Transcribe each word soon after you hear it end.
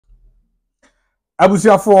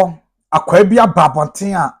abusuafo akwa bia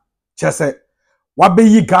babonten a chese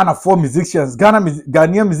wabeyi Ghana for musicians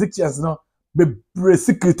Ghanaian musicians no be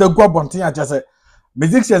secret agwa bonten a chese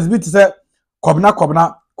musicians bi say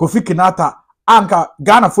Kwabena Kofi Kinaata anka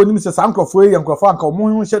Ghana for nim se sankrofo ye nkrofo anka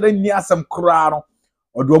omo hyede ni asem kura no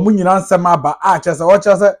odo omo nyina nsem aba a chese o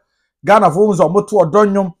chese Ghana for nso omo to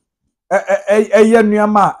odonyom eye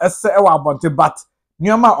nuama ese e wa abonte bat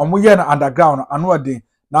nuama omo ye na underground ano odin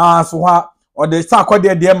na so ha ode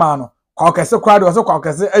Sarkodie de ma no kwa kese kwade o so kwa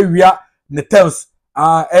kese awia ne terms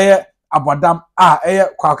eye abodam eye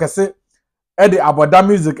kwa kese e de abodam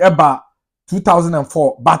music eba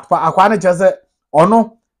 2004 but pa akwa ne chese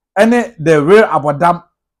ono ene the real abodam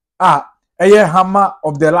eye hammer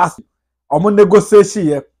of the last omo negotiation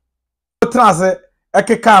ye trans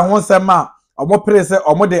ekeka ho nsema omo prese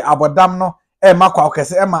omo de abodam no ma kwa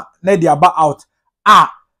kese ma na di aba out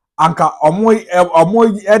anka omo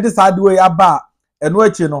edi side way aba eno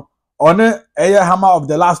achi no one eye hammer of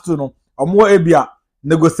the last two no omo ebia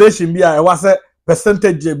negotiation bia e wase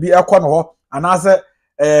percentage bi ekọ no ho anase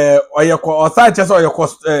oyeko osa chese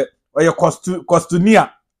oyeko costunia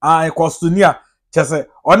costunia chese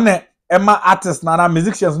one ema artist na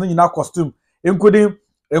musicians no nyina costume including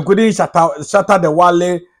Shatter the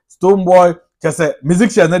Wale Stoneboy chese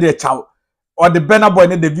musicians na dey chow or the Burna Boy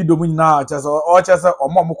na the video mu nyina chese o chese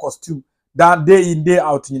omo costume that day in day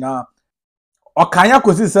out nyina o kanya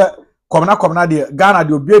kosi se Kwabena de Ghana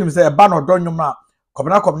de obi anim se e ba no donyom na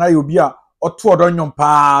Kwabena ye obi a oto odonyom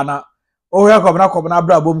pa na o he Kwabena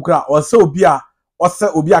bra bom kra o se obi a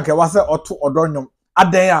nke wase oto odonyom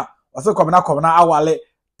aden a o se Kwabena awale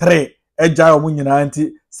 3 eja omu nyina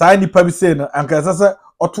nti sai nipa bi se no anka se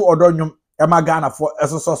oto odonyom e ma Ghana fo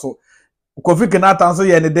esoso Kofi Kinaata nso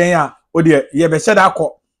ye ne den a o de ye be hyeda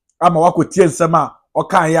akọ ama wakotie nsem a o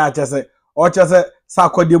kan ya chese o chese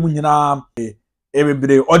Sarkodie mu nyina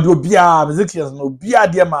ebebre audio bia musicians no bia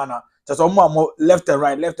de mana chese omo left and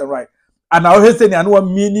right and now he say ni anu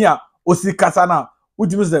mini a osi kasa na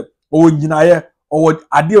udimi se o nyina ye o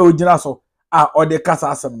ade o nyina so o de kasa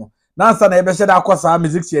asem no na nsa na ebe hyeda akọ sa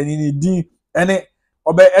musician ni din ene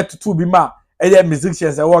obe etutu bi ma eye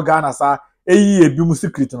musicians e wo Ghana sa eyi ebi mu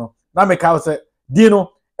secret no na me ka say dino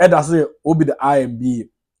eda so obi the IMB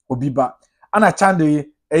obiba ana channel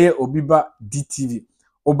eye obiba DTV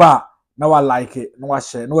oba na wa like na wa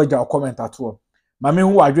share na wa ja comment ato ma me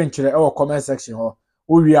hu adwenkyere e wo comment section ho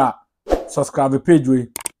o wi a subscribe page we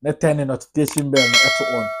na turn notification bell no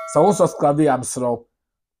eto on so won subscribe am slow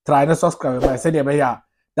try na subscribe my say dey be ya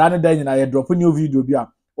dan nyina ye drop new video bi a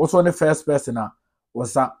also the first person a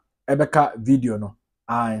wosa ebeka video no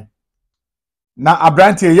na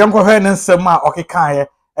abrantie yenko hwe ne nsem a okeka ye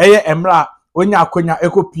eye emra onya akonya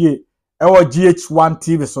ekopie ewo GH1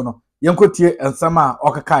 TV so no yenko tie nsem a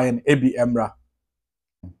okeka ye ebi emra.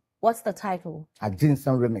 What's the title?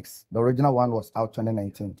 Ajinsem remix. The original one was out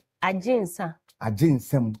 2019.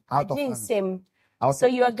 Ajinsem out of So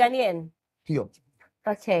you're Ghanaian? Pure.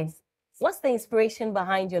 Okay. What's the inspiration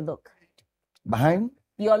behind your look? Behind?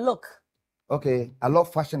 Your look. Okay, I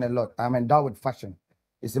love fashion a lot. I'm endowed with fashion.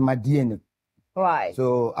 It's in my DNA. Right.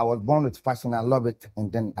 So I was born with fashion. I love it.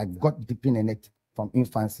 And then I got deep in it from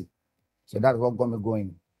infancy. So that's what got me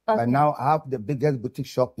going. Okay. But now I have the biggest boutique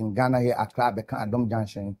shop in Ghana here at Kwabena Adom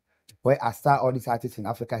Junction, where I start all these artists in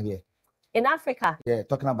Africa here. In Africa? Yeah,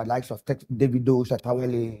 talking about likes of Davido,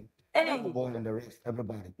 Shatawale, Boy and the rest,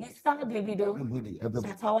 everybody. You started Davido? Everybody.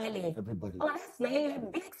 Shatawale? Everybody. Oh, that's like a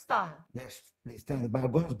big star. Yes, please tell me. By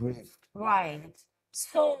God's grace. Right.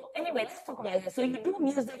 So anyway, let's talk about it. So you do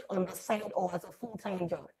music on the side or as a full-time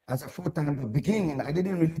job? As a full-time, the beginning, I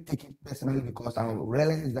didn't really take it personally because I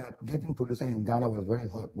realized that getting producer in Ghana was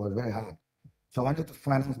very hard. So I wanted to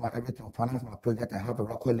finance my everything, finance my project, and have a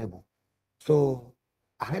record label. So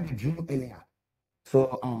I had a dream earlier.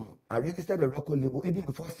 So I registered a record label even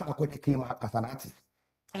before Sarkodie came out as an artist.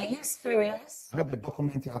 Are you serious? I have the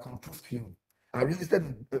document here, I can prove to you. I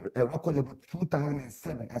registered a record label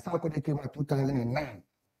 2007 and Sarkodie came out 2009.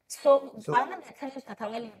 So I want to tell you that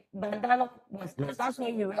Shatawale bandana was that's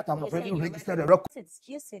when you I'm already registered a record.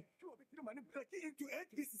 Excuse me.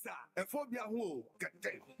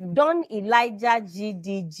 Don Elijah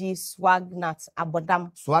GDG Swagnat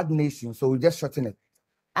Abodam. Swag Nation, so we just shorten it.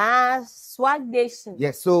 Swag Nation.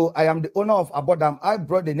 Yes, so I am the owner of Abodam. I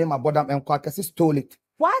brought the name Abodam and Kwakasi stole it.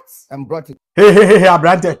 What? And brought it. Hey,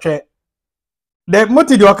 Abrante. The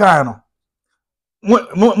moti di oka no.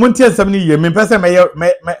 Munti ensem ni ye me pese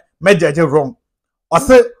me judge wrong. O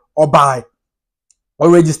se obai. O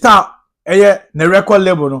register eye ne record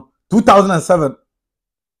label no 2007.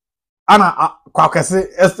 Ana Kwakasi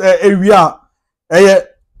ewia eye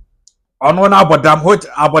ono na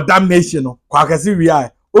abodam nation no kwa kase wi ai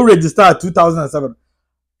o register 2007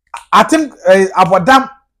 I think abodam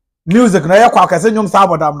music no ye kwa kase nyom sa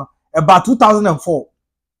abodam no about 2004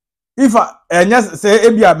 if yes say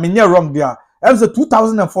ebia menye wrong there em say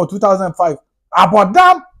 2004 2005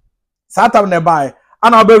 abodam satam ne buy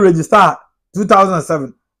and I'll be register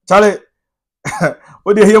 2007 Charlie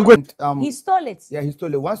what do you he stole it. Yeah, he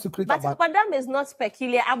stole it. One secret But about Abadam is not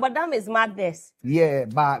peculiar. Abadam is madness. yeah,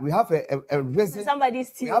 but we have a reason. Somebody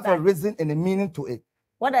steal We have that. a reason and a meaning to it.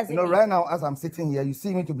 What does it You know, mean? right now, as I'm sitting here, you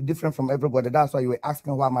see me to be different from everybody. That's why you were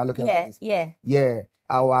asking why am I looking like this. Yeah.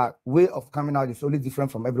 Our way of coming out is only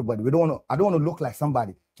different from everybody. I don't want to look like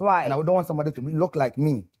somebody. Right. And I don't want somebody to look like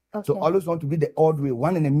me. Okay. So I always want to be the odd way,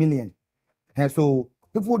 1 in a million. And so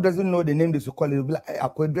people who doesn't know the name they should call it, they'll be like, I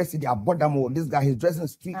could dress it, this guy, he's dressing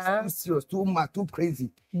street, too serious, too mad, too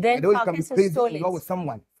crazy. Then and you can be crazy in love with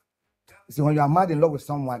someone. See, when you are mad in love with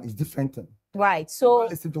someone, it's different. Right. So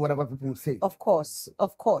listen to whatever people say. Of course.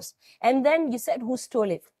 And then you said who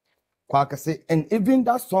stole it? Kwakase. And even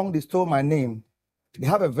that song, they stole my name. They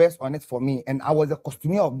have a verse on it for me, and I was a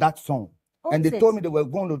costumier of that song. And they told me they were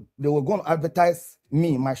going to advertise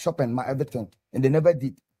me, my shop, and my everything, and they never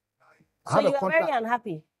did. So you are very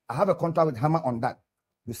unhappy. I have a contract with Hammer on that.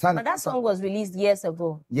 But that song was released years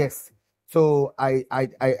ago. Yes. So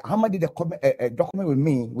Hammer did a document with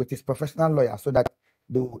me with his professional lawyer, so that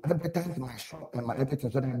they will advertise my shop and my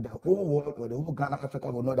everything, so that the whole world or the whole Ghana, Africa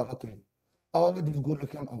will know that okay, all these good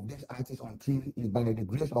looking of these artists on TV is by the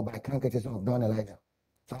grace or by kind of Don Elijah.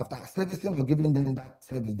 So after servicing or giving them that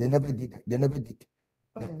service, they never did that. They never did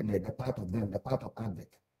the part of them, the part of advert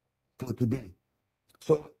till today.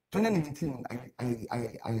 So 2019,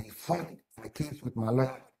 I filed a case with my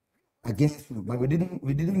lawyer against you, but we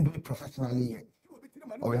didn't do it professionally yet.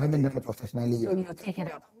 Or we haven't done it professionally yet. So you'll take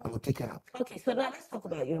it up. I will take it up. Okay, so now let's talk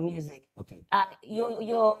about your music. Okay.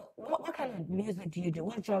 What kind of music do you do?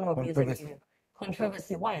 What genre of music do you do?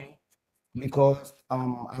 Controversy. Why? Because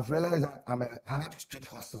I've realized that I'm a hard street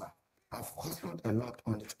hustler. I've hustled a lot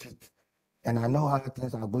on the street, and I know how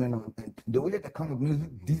things are going on. And the way the kind of music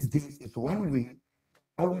these days is one way.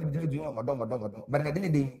 Always they're doing Odo. But at the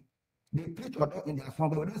end they preach Odo in their song,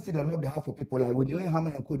 but we don't see the love they have for people. Like when you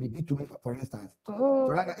Hammer and Cody did to me, for instance. So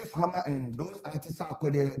right now, if Hammer and those artists are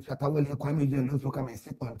called Shatawale, Kwame, and those who come and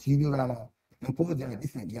sit on TV right now, and pose they are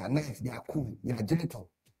different, they are nice, they are cool, they are gentle.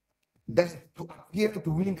 That's to appear to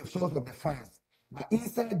win the souls of the fans. But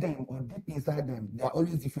inside them, or deep inside them, they are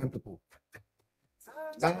always different people.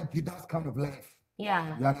 That's kind of life.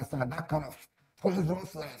 Yeah. You understand? That kind of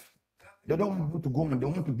poisonous life. They don't want people to go on, they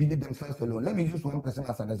want to build themselves alone. Let me use one person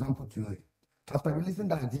as an example to you. After releasing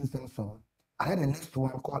that Ginseng song, I had a next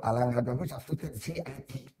one called Alanga, which has featured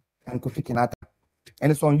VIP and Kofi Kinaata.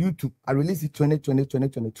 And it's on YouTube. I released it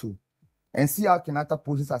 2022. And see how Kinaata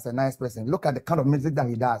poses as a nice person. Look at the kind of music that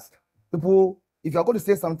he does. People, if you're going to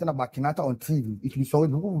say something about Kinaata on TV, it will show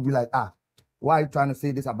people will be like, why are you trying to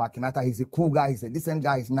say this about Kinaata? He's a cool guy, he's a decent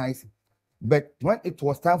guy, he's nice. But when it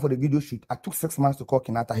was time for the video shoot, I took 6 months to call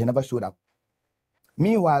Kinaata. He never showed up.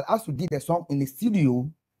 Meanwhile, as we did the song in the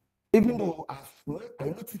studio, even though I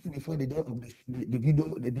noticed before the day of the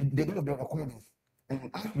video, the day of the recordings, and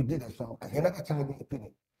as we did the song, he never charged me a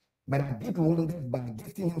penny. But I did wonder by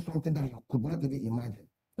gifting him something that he could not even imagine.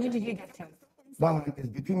 What did you gift him? That one is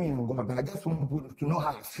between me and God, but I just want people to know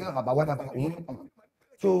how I feel about whatever went on.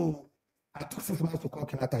 So I took 6 months to call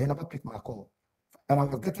Kinaata. He never picked my call. And I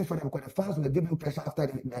was getting for them because the fans were giving pressure after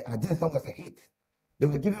the Agent song was a hit. They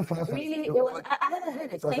were giving fans. Really? I never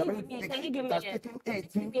heard it. Can you give me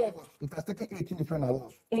it has taken 18 different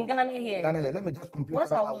awards. In Ghana here? Ghana, let me just complete what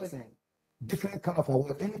I was saying. Different kind of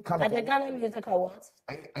awards. Any kind At of the Ghana Music Awards?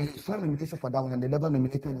 I saw nomination for that one and they never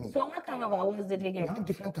nominated me. So what kind of awards did they get? We have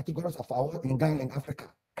different categories of awards in Ghana and Africa.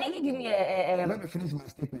 Can you give me a Let me finish my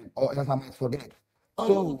statement, or else I might forget.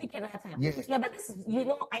 So, yes. Yeah, but this is, I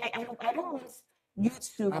don't want you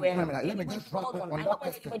to. Let me just wrap up on that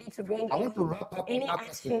question. I want to wrap up any on that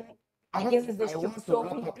action question. against this show. So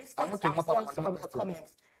we discuss ourselves from the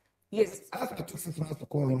comments. Yes. After I took 6 months to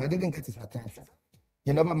call him, I didn't get his attention.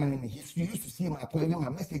 He never minded me. He used to see my call, even my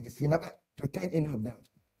messages. He never returned any of them.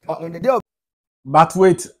 On the day of. But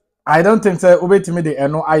wait, I don't think so. Wait to me, the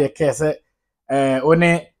no I case.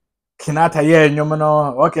 One Kinaata yeah,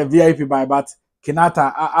 no, okay, VIP by but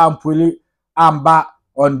Kinaata I'm fully back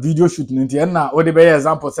on video shooting. Na what the better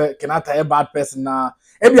example say Kinaata a bad person na.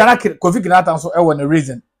 Ebiana Kofi Kinaata so e want a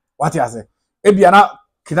reason. What you say? Ebiana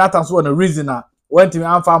Kinaata so want a reason na. When to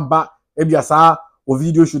am fan back ebia sa o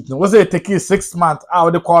video shooting. Was it taking 6 months?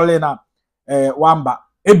 What they call na wamba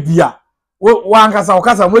ebia. One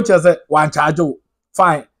kasa which say one charge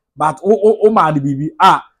fine. but o man bibi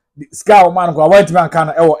sky o man ko white man kan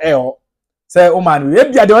e say o man e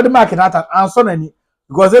bia de o de mark Kinaata anso nani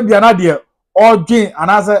because e bia na de odwen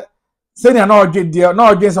anase senior na odwen de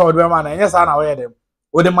na odwen say o de man na yes na we dem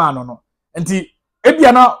o de man no nti e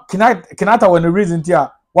bia na Kinaata when the reason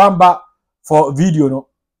tia one ba for video no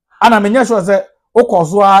ana me sure say o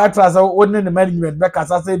koso a tra say o ne management be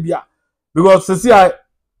kasa say bia because see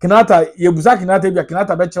Kinaata yebusa Kinaata bia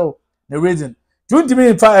Kinaata be chew the reason 20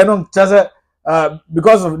 minutes I don't just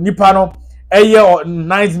because of nipa no or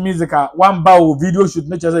nice music one bow video shoot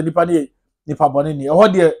not just nipa bonini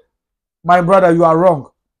oh my brother you are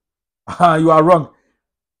wrong you are wrong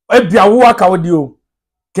e bia wo aka wo di o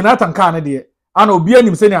Kinaata nka ne de ana obi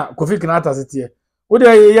anim se na Kofi Kinaata setie wo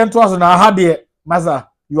de ye nto aso na ha de masa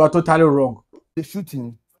you are totally wrong. The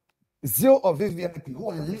shooting, zero of these VIP who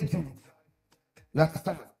are legends. You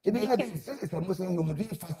understand? It's a Muslim who doing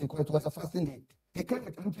fasting because it was a fasting day. He came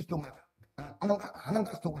with empty stomach,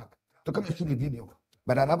 hunger stomach, to come and shoot the video.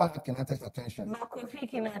 But I never had Kinaata's attention. Kofi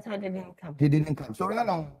Kinaata didn't come. He didn't come. So right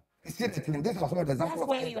now, you see the thing, this was one example. That's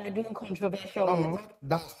why you are doing controversial. No,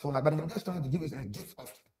 that's why. But I'm just trying to give you a gift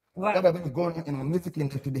of right. What is going on in our music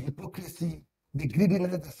industry, the hypocrisy, the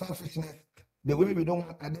greediness, the selfishness, the way we don't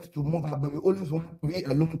want others to move up, but we always want we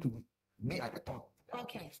alone to be at the top.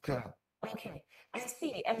 Okay. Yeah. Okay. I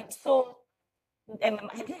see. So, I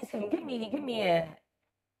guess give me an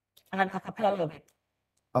acapella of it.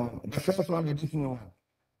 The first one, the Disney one.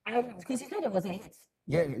 Because you said it was a hit.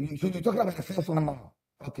 Yeah, so you're talking about the first one now.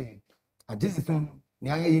 Okay. I just said,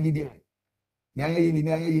 Nyaya Yini there. Nyaya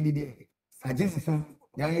Yini. I just said,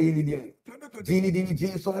 Nyaya Yini there. Gini,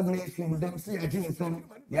 Jesus, nation, them see a Jesus,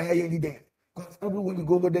 Nyaya Yini there. Because everyone you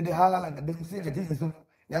go over there, they holler and them see a Jesus,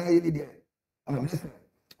 Nyaya Yini there. Listen.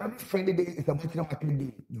 Every Friday day is a Muslim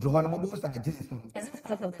day. Johanna is this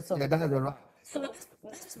part of the song? Yeah, that is the right. So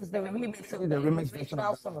this was the remix of the remix version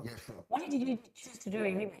original of song. Yes, sir. Why did you choose to do a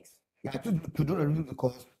remix? Yeah, to do a remix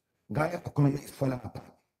because Ghana economy is falling apart.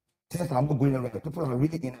 Things are not going right. People are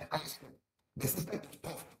really in an accident. The system is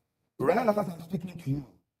tough. Right now, as I'm speaking to you,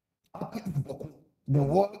 the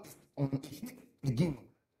world is on its beginning.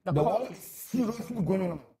 The world is seriously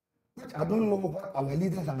going on, which I don't know what our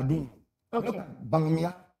leaders are doing. Okay. Look at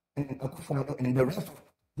Bangmia and Akufo and the rest of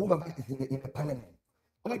whoever is in the parliament.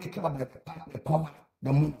 All they care about the power,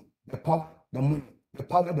 the money, the power, the money, the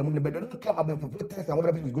power, the money, but they don't care about the voters and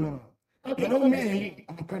whatever is going on. Okay. You know, me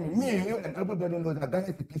and you and everybody knows that Ghana is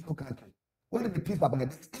a peaceful country. What is the peace about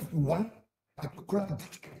this? If one particular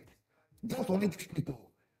district, just one district,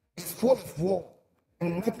 is full of war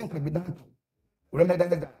and nothing can be done to remember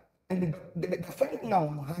that. And the fight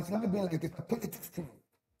now has now been like it's a politics thing.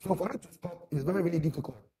 So for it to stop is very, really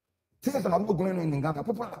difficult. Things are not going on in Ghana.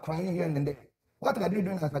 People are crying here and there. What are they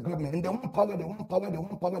doing as a government? And they want power, they want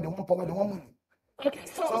money. Okay,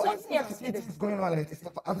 so it's going on like this.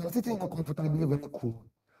 I'm sitting here comfortably, very cool.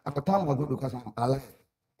 At the time was good because I'm alive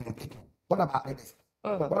and kicking. What about others?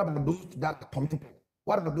 What about those that are tormented?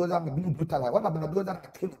 What about those that are being brutalized? What about those that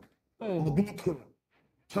are killed or being killed?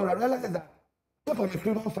 So I realized that if I'm a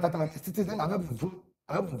freedom fighter, I'm a citizen, I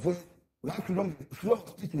have a voice. We have freedom of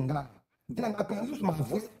speech in Ghana. Then I can use my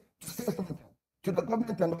voice to say something to the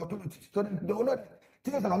government and the authorities. So they will not,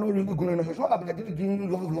 things are not really going on. It's not about just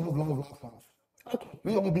giving love songs. Okay.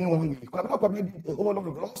 We all being one way. Kwabena did a whole lot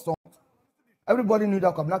of love songs. Everybody knew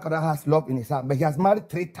that Kwabena has love in his heart, but he has married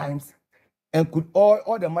 3 times and could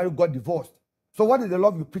all the married got divorced. So what is the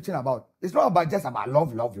love you're preaching about? It's not about just about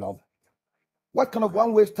love. What kind of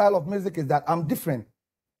one-way style of music is that? I'm different.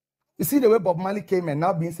 You see the way Bob Marley came and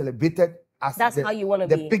now being celebrated as how you want to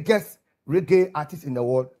the be. biggest reggae artist in the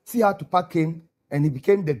world. See how Tupac came and he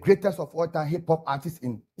became the greatest of all time hip-hop artist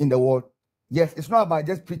in the world. Yes, it's not about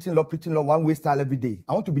just preaching love, one-way style every day.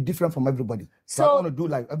 I want to be different from everybody. So I want to do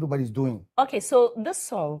like everybody's doing. Okay, so this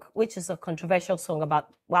song, which is a controversial song about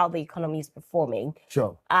while the economy is performing.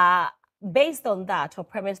 Sure. Based on that or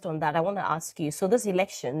premised on that, I want to ask you, so this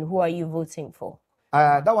election, who are you voting for?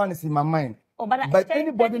 That one is in my mind. Oh, but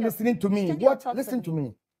anybody listening to me, listen to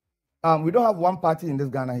me. We don't have one party in this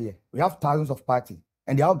Ghana here. We have thousands of parties,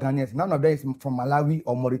 and they're all Ghanaians. None of them is from Malawi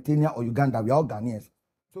or Mauritania or Uganda. We're all Ghanaians.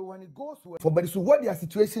 So when it goes for everybody, so what their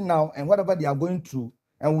situation now and whatever they are going through,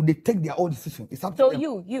 and when they take their own decision, it's up to them.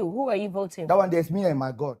 So who are you voting? That one, there's me and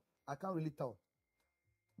my God. I can't really tell.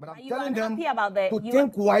 But I'm telling them to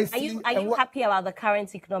think wisely. Are you happy about the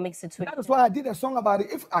current economic situation? That is why I did a song about it.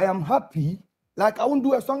 If I am happy, like I won't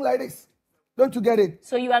do a song like this. Don't you get it?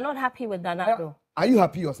 So you are not happy with that, though? Are you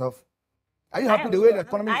happy yourself? Are you happy the way the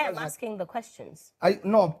economy is? I am asking the questions.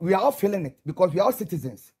 No, we are all feeling it because we are all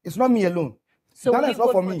citizens. It's not me alone. So Ghana will is you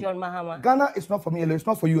not for vote for me. John Mahama? Ghana is not for me alone. It's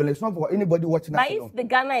not for you alone. It's not for anybody watching us But alone. if the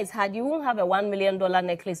Ghana is hard, you won't have a $1 million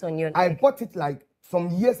necklace on your I neck. bought it like some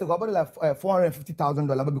years ago. I bought it like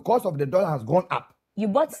 $450,000, but because of the dollar has gone up. You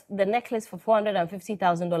bought the necklace for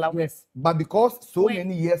 $450,000. Yes, but because so When?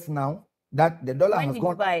 many years now that the dollar When has did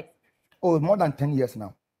gone you buy it? Oh, more than 10 years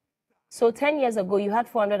now. So 10 years ago, you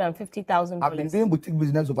had $450,000. I've been doing boutique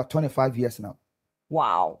business over 25 years now.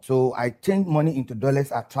 Wow. So I change money into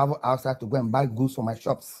dollars. I travel outside to go and buy goods for my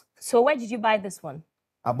shops. So where did you buy this one?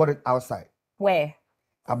 I bought it outside. Where?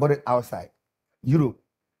 I bought it outside. Europe.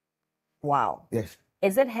 Wow. Yes.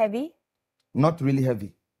 Is it heavy? Not really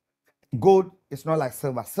heavy. Gold is not like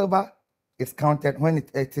silver. Silver is counted when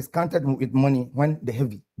it is counted with money when the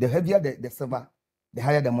heavier the silver, the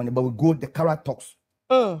higher the money. But with gold, the carat talks.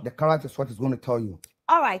 The carat is what is going to tell you.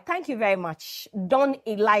 All right. Thank you very much. Don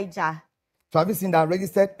Elijah. So have you seen that I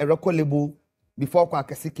registered a record label before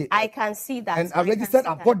Kwakasike? I can see that. And I registered,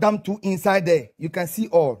 I bought them two inside there. You can see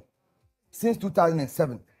all. Since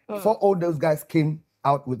 2007. Before all those guys came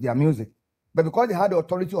out with their music. But because they had the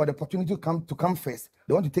authority or the opportunity to come first,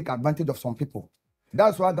 they want to take advantage of some people.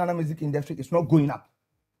 That's why Ghana music industry is not going up.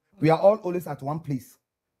 We are all always at one place.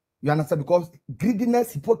 You understand? Because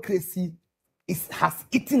greediness, hypocrisy has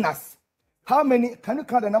eaten us. How many, can you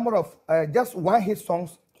count the number of just one hit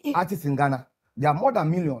songs artists in Ghana? There are more than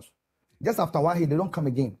millions. Just after one hit, they don't come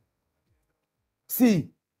again. See,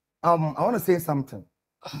 I want to say something.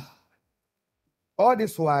 All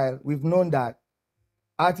this while, we've known that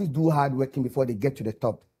artists do hard working before they get to the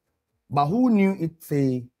top. But who knew it,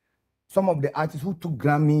 some of the artists who took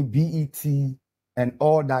Grammy, BET, and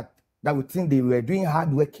all that would think they were doing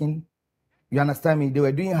hard working. You understand me? They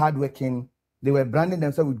were doing hard working. They were branding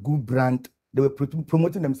themselves with good brand. They were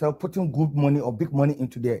promoting themselves, putting good money or big money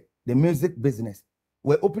into the music business.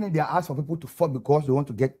 We're opening their eyes for people to fall because they want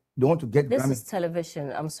to get This Grammy. is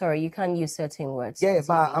television. I'm sorry, you can't use certain words. Yeah,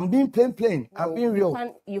 but I'm being plain. I'm being real.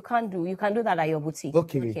 You can't do that at your boutique.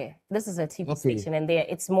 Okay. This is a TV station, and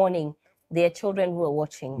it's morning. There are children who are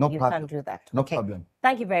watching. No you problem. can't do that. No problem.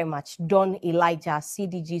 Thank you very much, Don Elijah,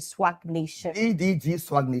 CDG Swag Nation. GDG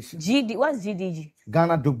Swag Nation. What's GDG?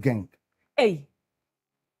 Ghana Dope Gang. Hey.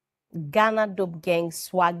 Ghana Dope Gang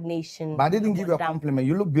Swag Nation. But I didn't give you a compliment.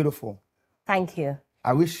 You look beautiful. Thank you.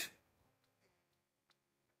 I wish.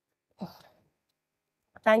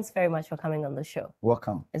 Thanks very much for coming on the show.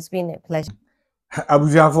 Welcome. It's been a pleasure.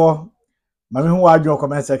 Abuja mami who are your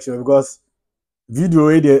comment section because video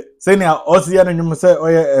we dey say na also ya no nyum say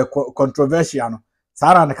oye controversial no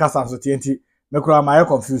sara ne kasa so TNT me kura ma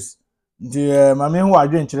confused nti mami who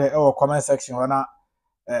adwen kire e comment section wana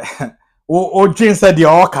o twin say de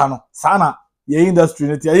o ka no sana ye industry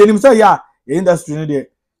ne tie ye nim say ya ye industry ne de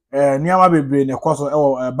niama bebre ne koso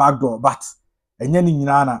e backdoor but enye ni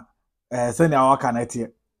nyina na say na o ka na tie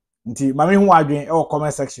nti mami who adwen e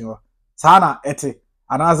comment section sana ete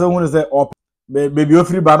anaze hu ne say baby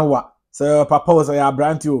ofiri ba no wa say papa was ya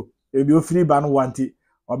branti o baby ofiri ba no wanti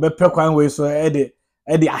obepe kwan we so e de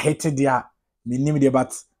ahete dia minim de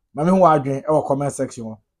but mami hu adwen e comment section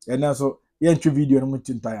o ene so ye ntwe video no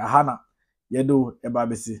mutintan aha na ye do e ba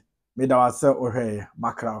besi me da wase ohwe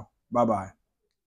makra bye bye.